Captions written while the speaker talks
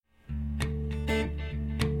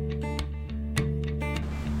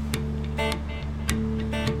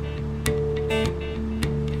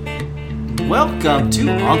Welcome to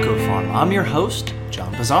OncoPharm. I'm your host,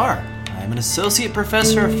 John Bazar. I'm an associate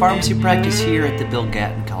professor of pharmacy practice here at the Bill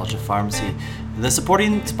Gatton College of Pharmacy, the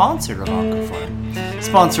supporting sponsor of OncoPharm.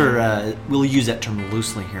 Sponsor, we'll use that term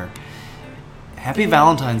loosely here. Happy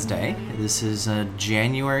Valentine's Day. This is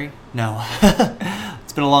January. No,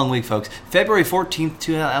 it's been a long week, folks. February 14th,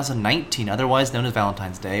 2019, otherwise known as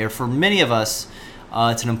Valentine's Day, or for many of us,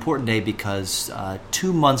 it's an important day because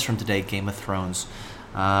 2 months from today, Game of Thrones,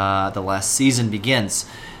 the last season begins.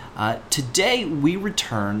 Today, we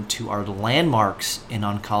return to our Landmarks in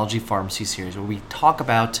Oncology Pharmacy series, where we talk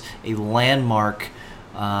about a landmark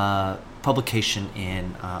publication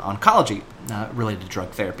in oncology related to drug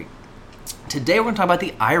therapy. Today, we're going to talk about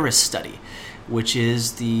the IRIS study, which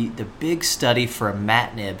is the big study for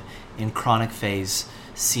imatinib in chronic phase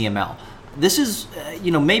CML. This is,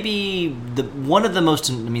 maybe one of the most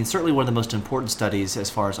important studies as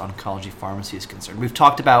far as oncology pharmacy is concerned. We've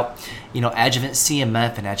talked about, adjuvant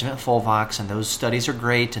CMF and adjuvant FOLFOX, and those studies are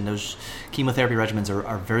great, and those chemotherapy regimens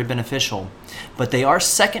are very beneficial, but they are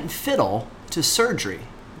second fiddle to surgery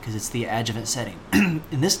because it's the adjuvant setting.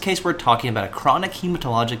 In this case, we're talking about a chronic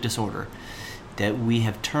hematologic disorder that we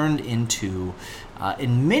have turned into,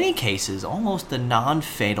 in many cases, almost a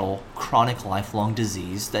non-fatal chronic lifelong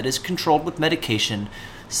disease that is controlled with medication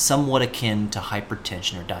somewhat akin to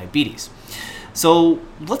hypertension or diabetes. So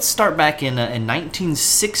let's start back in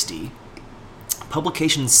 1960,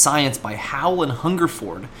 publication Science by Howell and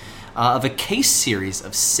Hungerford of a case series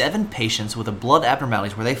of 7 patients with a blood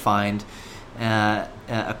abnormalities where they find a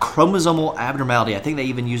chromosomal abnormality. I think they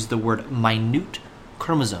even used the word minute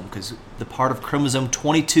chromosome because the part of chromosome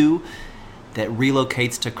 22 that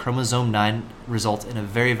relocates to chromosome 9 results in a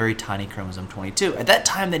very, very tiny chromosome 22. At that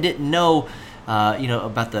time, they didn't know,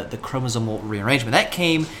 about the chromosomal rearrangement. That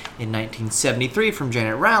came in 1973 from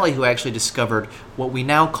Janet Rowley, who actually discovered what we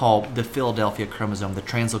now call the Philadelphia chromosome, the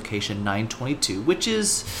translocation 922, which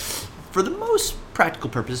is, for the most practical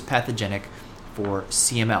purposes, pathogenic for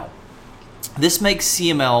CML. This makes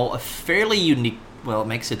CML a fairly unique, it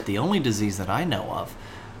makes it the only disease that I know of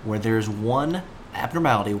where there's one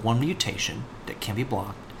abnormality, one mutation that can be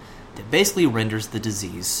blocked that basically renders the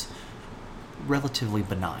disease relatively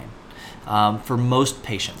benign for most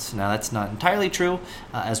patients. Now, that's not entirely true,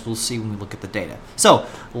 as we'll see when we look at the data. So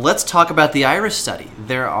let's talk about the IRIS study.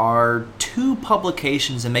 There are 2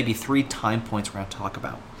 publications and maybe 3 time points we're going to talk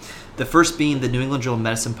about. The first being the New England Journal of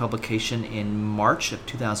Medicine publication in March of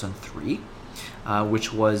 2003,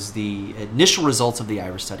 which was the initial results of the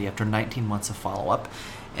IRIS study after 19 months of follow-up.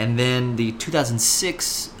 And then the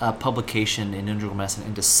 2006 publication in New England Journal of Medicine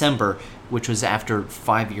in December, which was after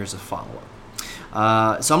 5 years of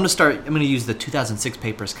follow-up. So I'm going to use the 2006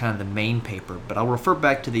 paper as kind of the main paper, but I'll refer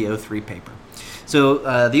back to the 03 paper.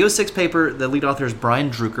 So the 06 paper, the lead author is Brian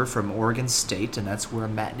Druker from Oregon State, and that's where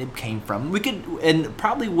imatinib came from. We could, and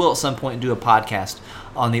probably will at some point, do a podcast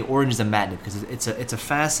on the origins of imatinib because it's a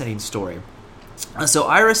fascinating story. So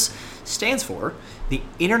IRIS stands for the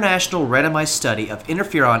International Randomized Study of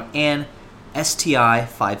Interferon and STI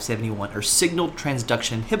 571, or Signal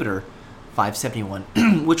Transduction Inhibitor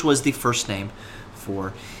 571, which was the first name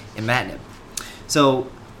for imatinib. So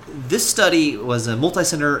this study was a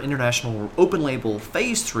multi-center international open-label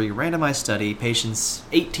phase 3 randomized study, patients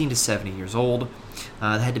 18 to 70 years old.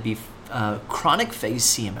 They had to be chronic phase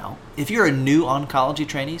CML. If you're a new oncology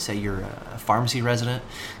trainee, say you're a pharmacy resident,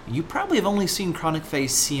 you probably have only seen chronic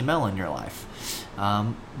phase CML in your life.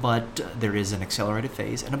 But there is an accelerated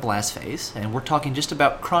phase and a blast phase, and we're talking just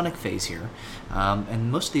about chronic phase here.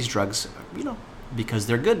 And most of these drugs, because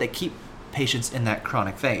they're good, they keep patients in that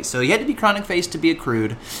chronic phase. So you had to be chronic phase to be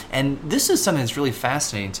accrued, and this is something that's really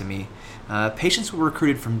fascinating to me. Patients were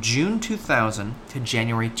recruited from June 2000 to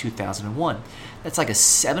January 2001. That's like a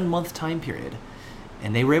 7-month time period,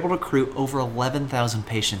 and they were able to accrue over 11,000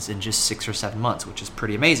 patients in just 6 or 7 months, which is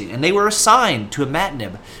pretty amazing. And they were assigned to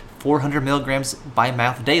imatinib, 400 milligrams by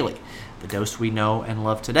mouth daily, the dose we know and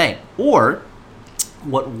love today, or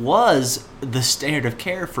what was the standard of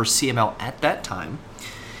care for CML at that time.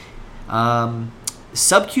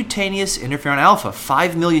 Subcutaneous interferon alpha,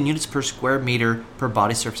 5 million units per square meter per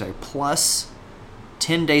body surface area, plus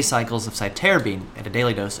 10-day cycles of cytarabine at a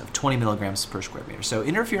daily dose of 20 milligrams per square meter. So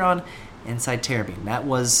interferon and cytarabine, that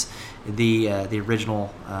was the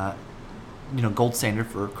original gold standard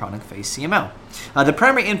for chronic phase CML. The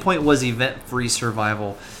primary endpoint was event-free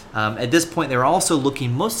survival. At this point, they were also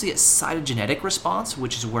looking mostly at cytogenetic response,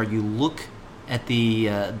 which is where you look at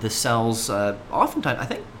the cells, oftentimes, I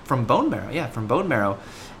think, from bone marrow,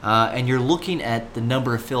 and you're looking at the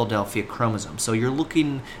number of Philadelphia chromosomes. So you're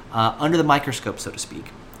looking under the microscope, so to speak,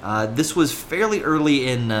 This was fairly early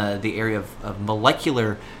in the area of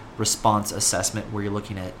molecular response assessment, where you're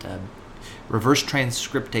looking at reverse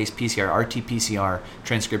transcriptase PCR, RT-PCR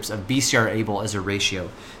transcripts of BCR-ABL as a ratio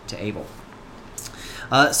to ABL.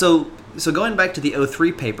 So going back to the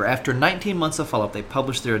 03 paper, after 19 months of follow-up, they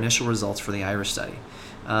published their initial results for the IRIS study.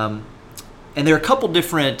 And there are a couple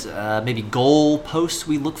different maybe goal posts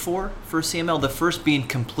we look for CML, the first being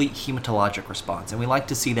complete hematologic response. And we like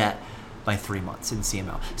to see that by 3 months in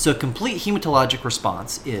CML. So a complete hematologic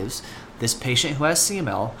response is this patient who has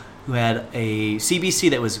CML, who had a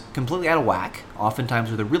CBC that was completely out of whack,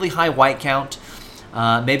 oftentimes with a really high white count,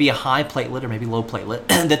 maybe a high platelet or maybe low platelet,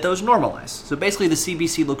 that those normalize. So basically the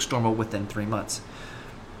CBC looks normal within 3 months.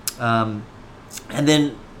 And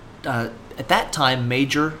then at that time,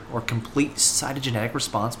 major or complete cytogenetic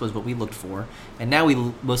response was what we looked for, and now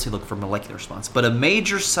we mostly look for molecular response. But a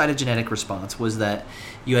major cytogenetic response was that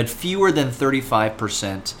you had fewer than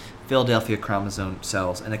 35% Philadelphia chromosome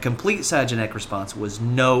cells, and a complete cytogenetic response was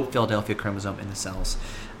no Philadelphia chromosome in the cells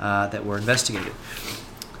that were investigated.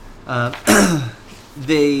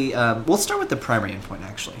 We'll start with the primary endpoint,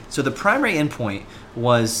 actually. So the primary endpoint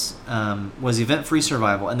was event-free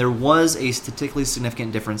survival, and there was a statistically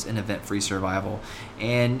significant difference in event-free survival.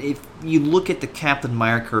 And if you look at the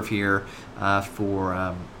Kaplan-Meier curve here,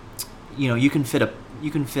 you can fit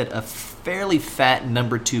a fairly fat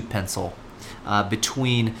number 2 pencil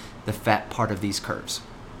between the fat part of these curves.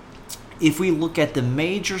 If we look at the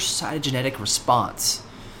major cytogenetic response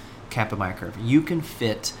Kaplan-Meier curve, you can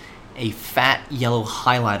fit a fat yellow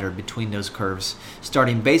highlighter between those curves,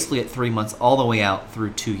 starting basically at 3 months all the way out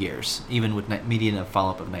through 2 years, even with median of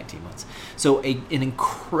follow-up of 19 months. So an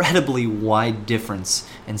incredibly wide difference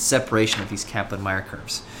and separation of these Kaplan-Meier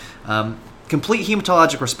curves. Complete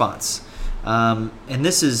hematologic response, and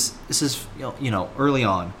this is early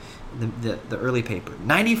on, the early paper,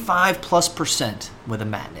 95+% with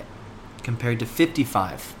imatinib, compared to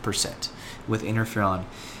 55% with interferon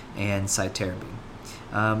and cytarabine.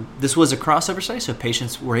 This was a crossover study, so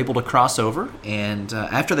patients were able to cross over, and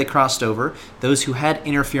after they crossed over, those who had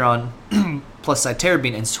interferon plus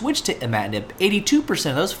cytarabine and switched to imatinib, 82%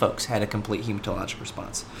 of those folks had a complete hematologic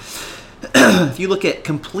response. If you look at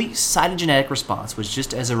complete cytogenetic response, which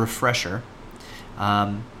just as a refresher,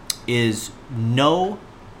 is no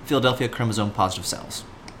Philadelphia chromosome positive cells.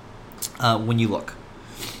 When you look,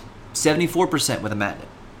 74% with imatinib,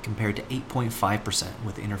 compared to 8.5%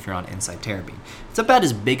 with interferon and cytarabine. It's about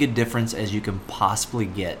as big a difference as you can possibly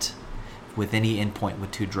get with any endpoint with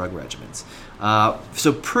 2 drug regimens.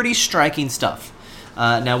 So pretty striking stuff.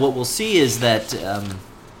 Now what we'll see is that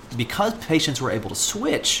because patients were able to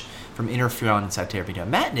switch from interferon and cytarabine to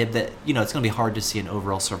imatinib, that it's going to be hard to see an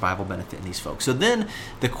overall survival benefit in these folks. So then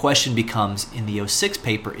the question becomes, in the 06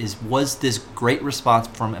 paper, was this great response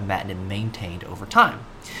from imatinib maintained over time?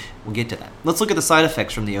 We'll get to that. Let's look at the side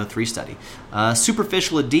effects from the 03 study.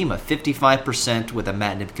 Superficial edema, 55% with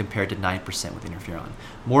imatinib compared to 9% with interferon.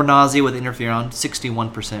 More nausea with interferon,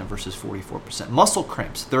 61% versus 44%. Muscle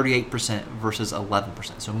cramps, 38% versus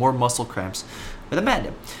 11%. So more muscle cramps with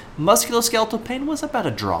imatinib. Musculoskeletal pain was about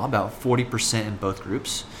a draw, about 40% in both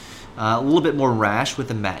groups. A little bit more rash with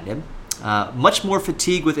imatinib. Much more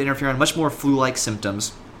fatigue with interferon, much more flu-like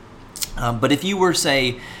symptoms. But if you were,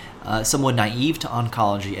 say, someone naive to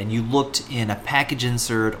oncology and you looked in a package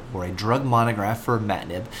insert or a drug monograph for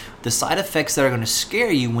imatinib, the side effects that are going to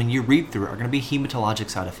scare you when you read through it are going to be hematologic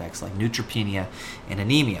side effects like neutropenia and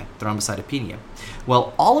anemia, thrombocytopenia.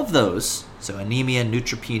 Well, all of those, so anemia,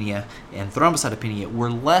 neutropenia, and thrombocytopenia,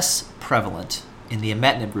 were less prevalent in the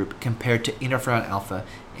imatinib group compared to interferon alpha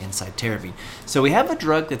and cytarabine. So we have a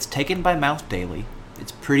drug that's taken by mouth daily.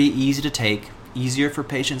 It's pretty easy to take. Easier for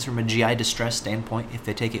patients from a GI distress standpoint if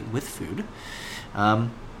they take it with food.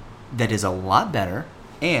 That is a lot better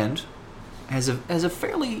and has a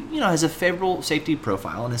fairly has a favorable safety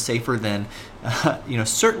profile and is safer than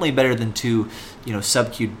certainly better than 2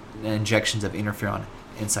 sub-Q injections of interferon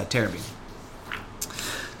and cytarabine.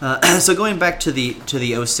 So going back to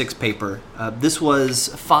the 06 paper, this was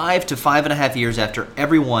 5 to 5.5 years after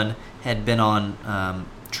everyone had been on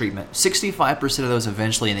treatment. 65% of those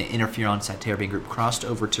eventually in the interferon cytarabine group crossed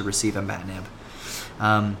over to receive imatinib.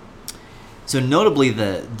 So notably,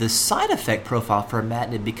 the side effect profile for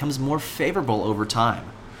imatinib becomes more favorable over time.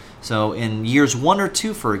 So in years 1 or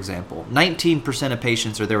 2, for example, 19% of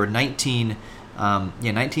patients, or there were 19%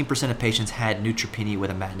 of patients had neutropenia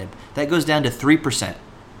with imatinib. That goes down to 3%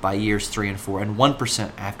 by years 3 and 4, and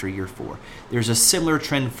 1% after year 4. There's a similar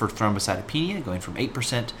trend for thrombocytopenia, going from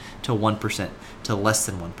 8% to 1% to less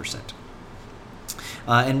than 1%.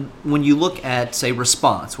 And when you look at, say,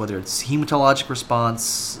 response, whether it's hematologic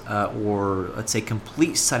response or, let's say,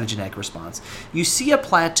 complete cytogenetic response, you see a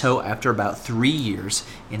plateau after about 3 years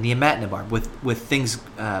in the imatinib arm, with things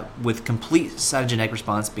with complete cytogenetic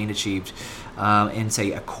response being achieved in,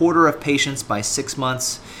 say, a quarter of patients by 6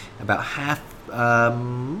 months, about half,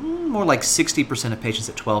 more like 60% of patients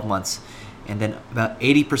at 12 months, and then about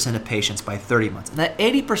 80% of patients by 30 months. And that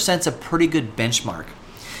 80% is a pretty good benchmark,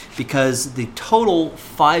 because the total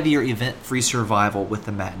 5-year event-free survival with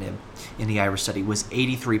imatinib in the IRIS study was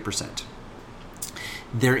 83%.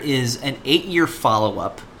 There is an 8-year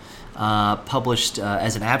follow-up published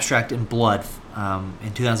as an abstract in Blood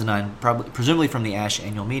in 2009, presumably from the ASH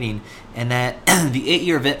annual meeting, and that the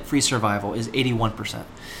 8-year event-free survival is 81%.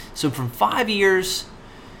 So from 5 years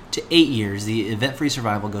to 8 years, the event-free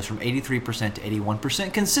survival goes from 83% to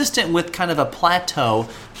 81%, consistent with kind of a plateau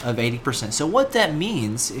of 80%. So what that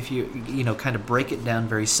means, if you kind of break it down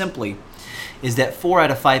very simply, is that 4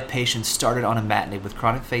 out of 5 patients started on imatinib with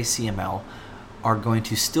chronic phase CML are going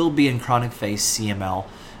to still be in chronic phase CML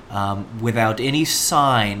without any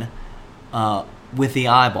sign with the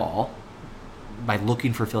eyeball by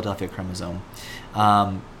looking for Philadelphia chromosome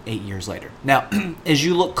 8 years later. Now, as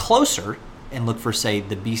you look closer and look for, say,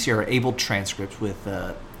 the BCR-ABL transcripts with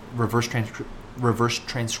reverse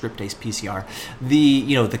transcriptase PCR,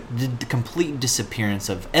 the complete disappearance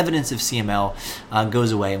of evidence of CML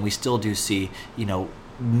goes away, and we still do see,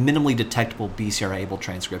 minimally detectable BCR-ABL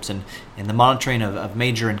transcripts, and the monitoring of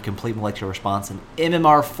major and complete molecular response and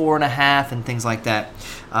MMR 4.5 and things like that.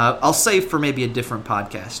 I'll save for maybe a different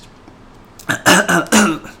podcast.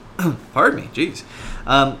 Pardon me, geez.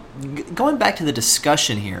 Going back to the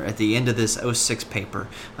discussion here at the end of this 06 paper,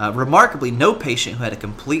 remarkably, no patient who had a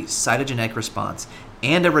complete cytogenetic response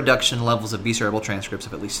and a reduction in levels of BCR-ABL transcripts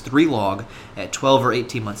of at least 3 log at 12 or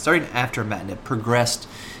 18 months, starting after imatinib, progressed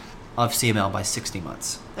of CML by 60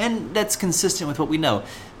 months. And that's consistent with what we know.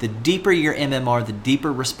 The deeper your MMR, the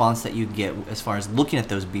deeper response that you get as far as looking at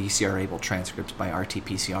those BCR-ABL transcripts by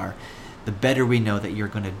RT-PCR, the better we know that you're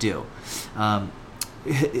going to do.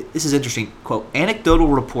 This is interesting. Quote, anecdotal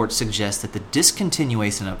reports suggest that the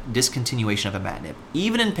discontinuation of imatinib,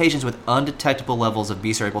 even in patients with undetectable levels of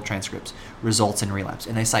BCR-ABL transcripts, results in relapse.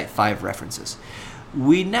 And they cite 5 references.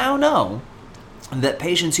 We now know that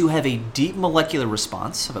patients who have a deep molecular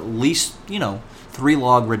response of at least, 3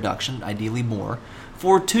 log reduction, ideally more,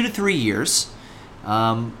 for 2 to 3 years,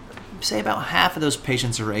 say about half of those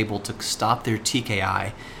patients are able to stop their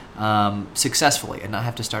TKI successfully and not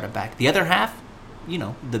have to start it back. The other half,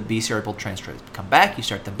 the BCR-ABL transcripts come back, you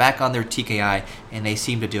start them back on their TKI, and they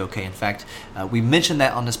seem to do okay. In fact, we mentioned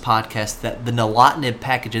that on this podcast, that the nilotinib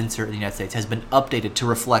package insert in the United States has been updated to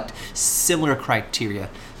reflect similar criteria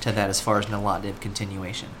to that as far as nilotinib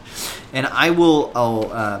continuation. And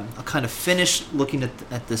I'll kind of finish looking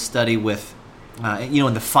at this study with,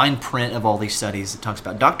 in the fine print of all these studies, it talks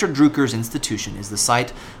about Dr. Drucker's institution is the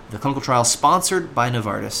site of the clinical trial sponsored by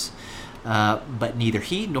Novartis, but neither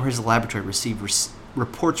he nor his laboratory received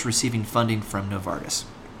reports receiving funding from Novartis.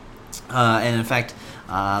 And in fact,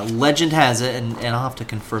 legend has it, and I'll have to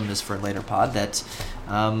confirm this for a later pod, that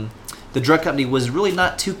the drug company was really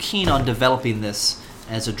not too keen on developing this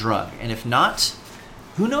as a drug. And if not,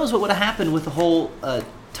 who knows what would have happened with the whole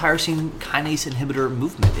tyrosine kinase inhibitor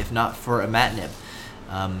movement, if not for imatinib.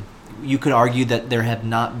 You could argue that there have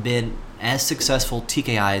not been as successful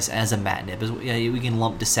TKIs as imatinib. We can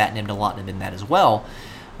lump dasatinib, nilotinib in that as well.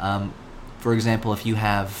 For example, if you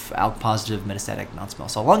have ALK-positive metastatic non-small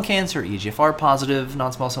cell lung cancer, EGFR-positive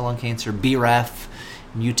non-small cell lung cancer, BRAF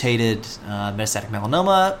mutated metastatic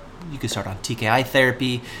melanoma, you could start on TKI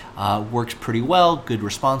therapy. Works pretty well, good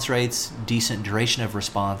response rates, decent duration of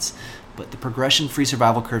response, but the progression-free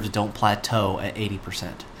survival curves don't plateau at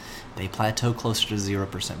 80%. They plateau closer to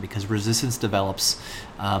 0% because resistance develops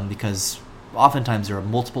because oftentimes there are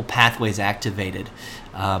multiple pathways activated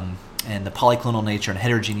and the polyclonal nature and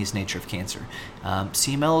heterogeneous nature of cancer.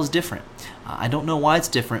 CML is different. I don't know why it's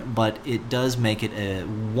different, but it does make it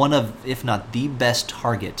one of, if not the best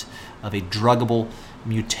target of a druggable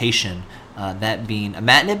mutation, that being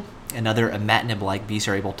imatinib and other imatinib-like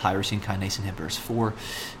BCR-ABL tyrosine kinase inhibitors for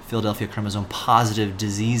Philadelphia chromosome positive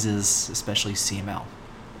diseases, especially CML.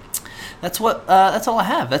 That's all I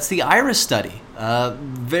have. That's the IRIS study.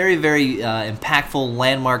 Very, very impactful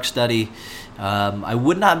landmark study. I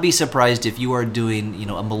would not be surprised if you are doing,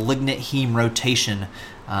 a malignant heme rotation.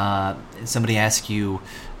 And somebody asks you,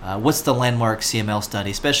 what's the landmark CML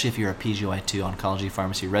study, especially if you're a PGY2 oncology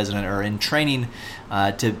pharmacy resident or in training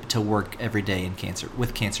to work every day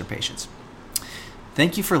with cancer patients.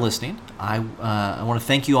 Thank you for listening. I want to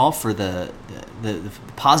thank you all for the the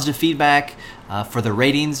positive feedback, for the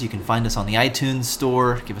ratings. You can find us on the iTunes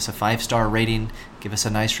store. Give us a 5-star rating. Give us a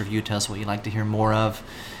nice review. Tell us what you'd like to hear more of.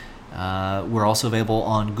 We're also available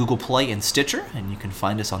on Google Play and Stitcher, and you can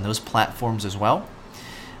find us on those platforms as well.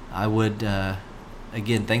 I would,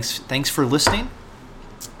 again, thanks for listening.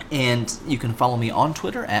 And you can follow me on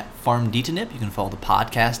Twitter at FarmDTNIP. You can follow the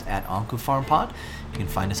podcast at OncoFarmPod. You can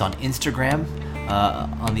find us on Instagram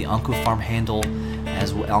on the OncoFarm handle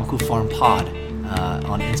as well, OncoFarmPod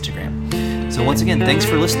on Instagram. So once again, thanks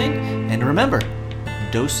for listening. And remember,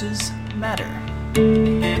 doses matter.